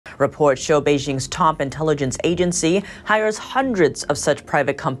Reports show Beijing's top intelligence agency hires hundreds of such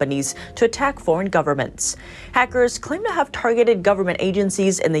private companies to attack foreign governments. Hackers claim to have targeted government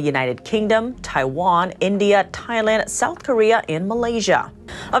agencies in the United Kingdom, Taiwan, India, Thailand, South Korea, and Malaysia.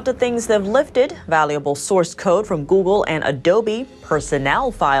 Of the things they've lifted, valuable source code from Google and Adobe,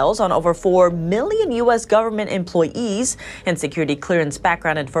 personnel files on over 4 million U.S. government employees, and security clearance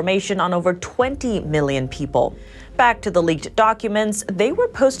background information on over 20 million people. Back to the leaked documents, they were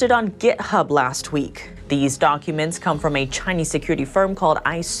posted on GitHub last week. These documents come from a Chinese security firm called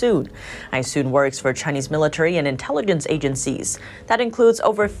iSoon. iSoon works for Chinese military and intelligence agencies. That includes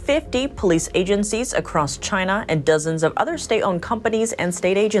over 50 police agencies across China and dozens of other state-owned companies and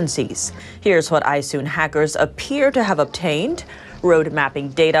state agencies. Here's what iSoon hackers appear to have obtained: road mapping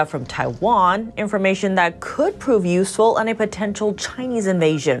data from Taiwan, information that could prove useful in a potential Chinese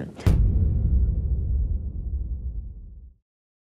invasion.